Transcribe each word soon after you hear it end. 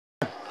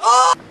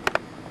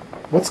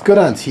What's good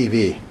on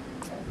TV?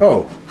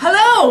 Oh.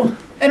 Hello,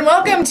 and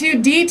welcome to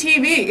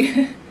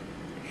DTV.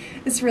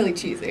 It's really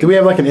cheesy. Do we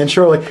have like an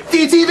intro like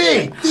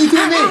DTV?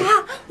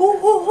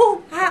 DTV!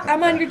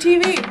 I'm on your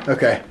TV.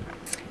 Okay.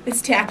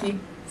 It's tacky.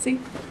 See?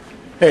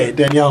 Hey,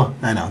 Danielle.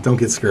 I know, don't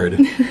get scared.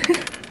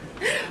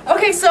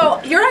 Okay,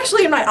 so you're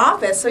actually in my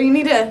office, so you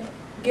need to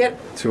get...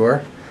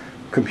 Tour.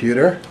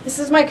 Computer. This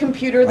is my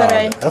computer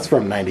that That's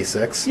from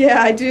 96.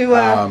 Yeah, I do.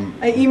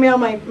 I email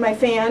my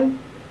fan.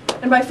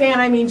 And by fan,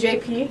 I mean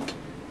JP.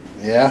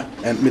 Yeah,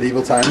 and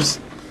medieval times.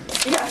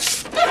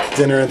 Yes.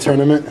 Dinner and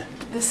tournament.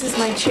 This is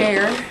my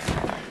chair.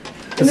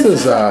 This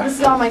is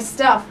all my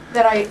stuff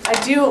that I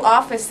do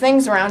office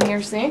things around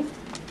here, see?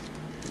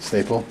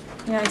 staple.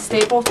 Yeah, I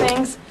staple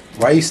things.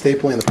 Why are you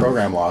stapling the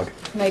program log?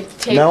 And I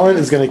tape Melon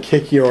is going to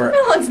kick your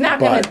Melon's not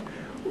butt.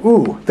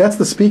 Ooh, that's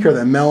the speaker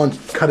that Melon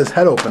cut his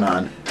head open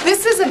on.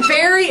 This is a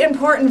very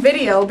important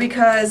video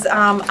because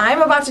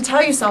I'm about to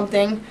tell you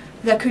something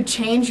that could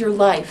change your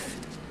life.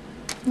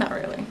 Not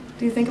really.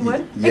 Do you think it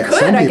would? Yeah, it could,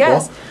 some I people.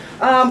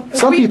 guess.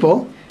 Some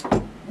people.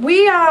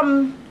 We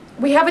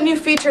have a new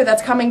feature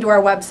that's coming to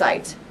our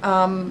website.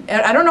 And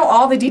I don't know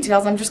all the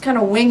details. I'm just kind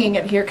of winging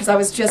it here because I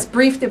was just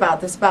briefed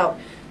about this about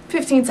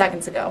 15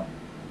 seconds ago.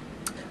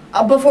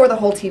 Before the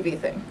whole TV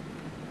thing.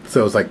 So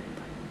it was like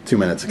 2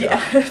 minutes ago.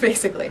 Yeah,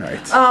 basically.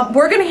 Right.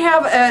 We're going to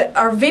have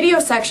our video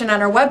section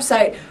on our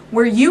website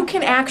where you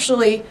can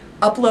actually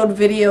upload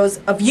videos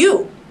of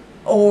you.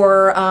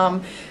 Or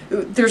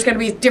there's going to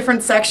be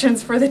different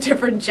sections for the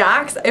different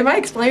jocks. Am I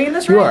explaining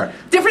this right? You are.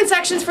 Different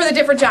sections for the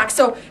different jocks.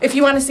 So if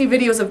you want to see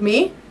videos of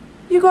me,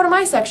 you go to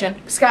my section.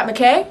 Scott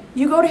McKay,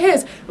 you go to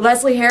his.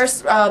 Leslie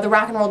Harris, the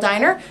Rock and Roll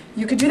Diner,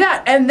 you could do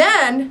that. And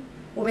then,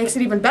 what makes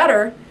it even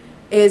better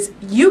is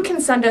you can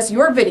send us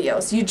your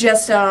videos. You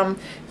just,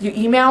 you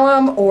email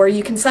them, or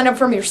you can send them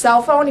from your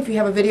cell phone. If you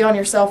have a video on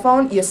your cell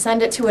phone, you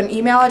send it to an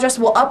email address.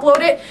 We'll upload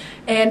it,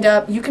 and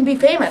you can be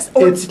famous.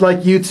 Or it's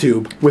like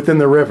YouTube within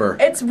the river.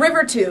 It's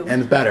RiverTube.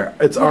 And better.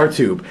 It's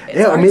RTube. It's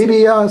Yeah, RTube.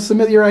 maybe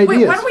submit your ideas.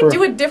 Wait, why don't we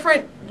do a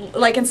different,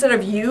 like instead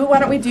of you, why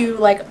don't we do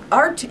like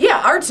RTube?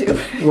 Yeah,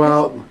 RTube.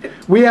 Well,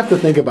 we have to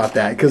think about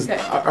that because Okay.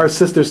 our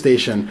sister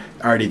station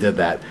already did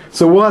that.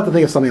 So we'll have to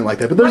think of something like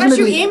that. But Why there's don't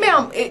you maybe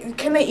email,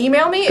 can they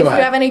email me if ahead.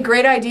 you have any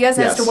great ideas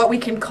as to Yes. what we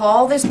can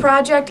call this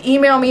project?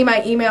 Email me.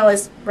 My email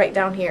is right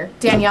down here,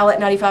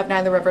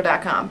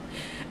 Danielle@959theriver.com.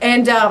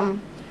 And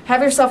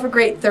have yourself a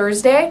great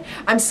Thursday.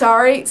 I'm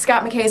sorry,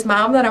 Scott McKay's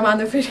mom, that I'm on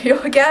the video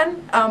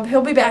again.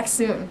 He'll be back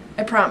soon,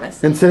 I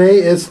promise. And today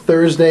is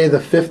Thursday the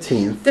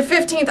 15th. The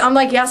 15th,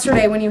 unlike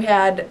yesterday when you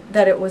had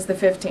that it was the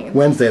 15th.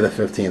 Wednesday the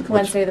 15th. which-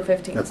 Wednesday the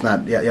 15th. That's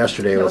not, yeah,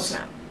 yesterday No, was it's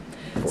not.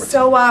 14th.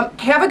 So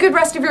have a good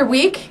rest of your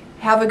week.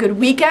 Have a good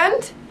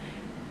weekend.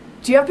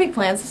 Do you have big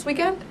plans this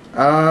weekend?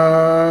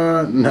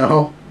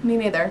 No. Me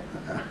neither.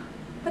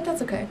 But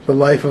that's okay. The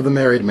life of the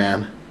married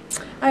man.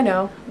 I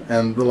know.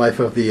 And the life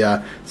of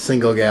the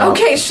single gal.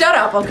 Okay, shut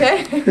up,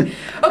 okay?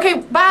 Okay,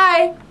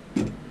 bye.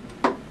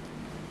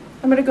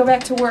 I'm gonna go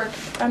back to work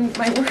on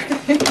my work.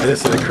 I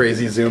just did a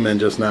crazy zoom in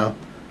just now.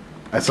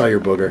 I saw your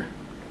booger.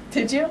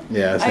 Did you?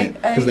 Yeah,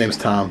 his name's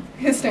Tom.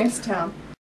 His name's Tom.